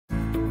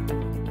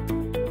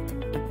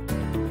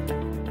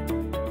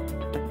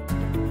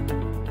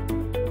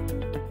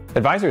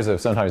Advisors have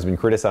sometimes been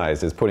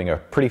criticized as putting a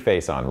pretty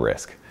face on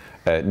risk,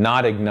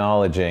 not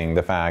acknowledging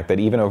the fact that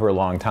even over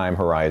long time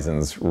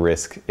horizons,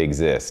 risk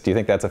exists. Do you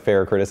think that's a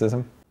fair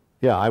criticism?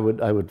 Yeah, I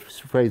would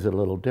phrase it a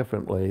little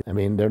differently. I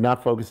mean, they're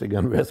not focusing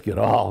on risk at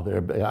all.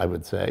 I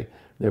would say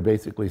they're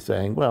basically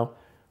saying, well,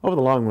 over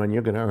the long run,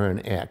 you're going to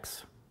earn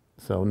X,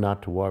 so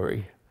not to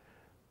worry,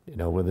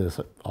 with this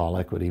all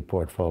equity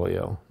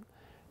portfolio.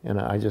 And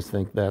I just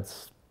think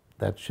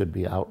that should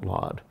be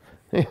outlawed.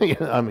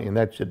 I mean,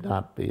 that should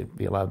not be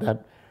allowed.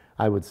 That,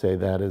 I would say,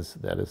 that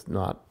is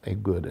not a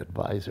good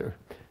advisor.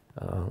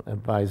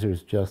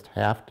 Advisors just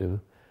have to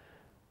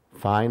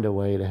find a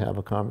way to have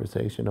a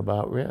conversation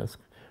about risk.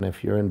 And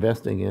if you're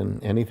investing in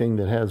anything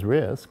that has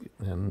risk,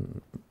 and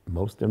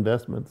most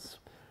investments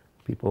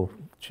people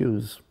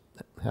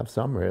have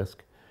some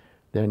risk,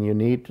 then you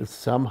need to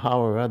somehow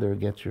or other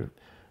you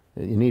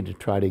need to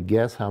try to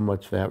guess how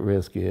much that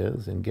risk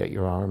is and get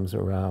your arms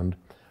around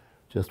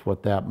just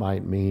what that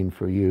might mean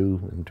for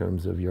you in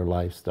terms of your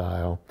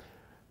lifestyle,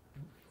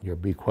 your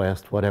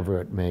bequest,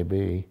 whatever it may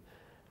be.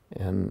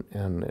 And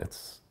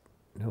it's,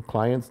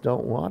 clients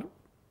don't want,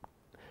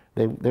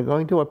 they're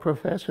going to a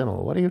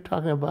professional. What are you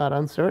talking about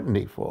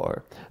uncertainty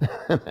for?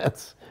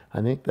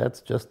 I think that's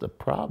just a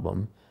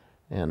problem.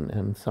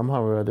 And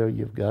somehow or other,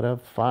 you've got to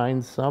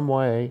find some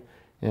way,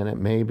 and it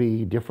may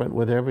be different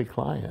with every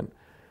client.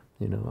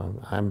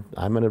 I'm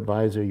an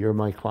advisor, you're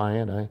my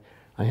client.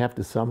 I have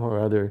to somehow or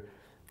other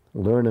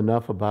learn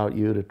enough about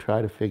you to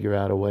try to figure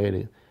out a way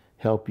to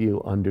help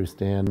you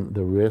understand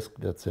the risk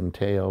that's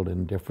entailed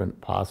in different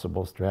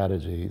possible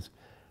strategies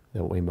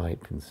that we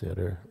might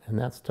consider. And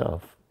that's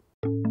tough.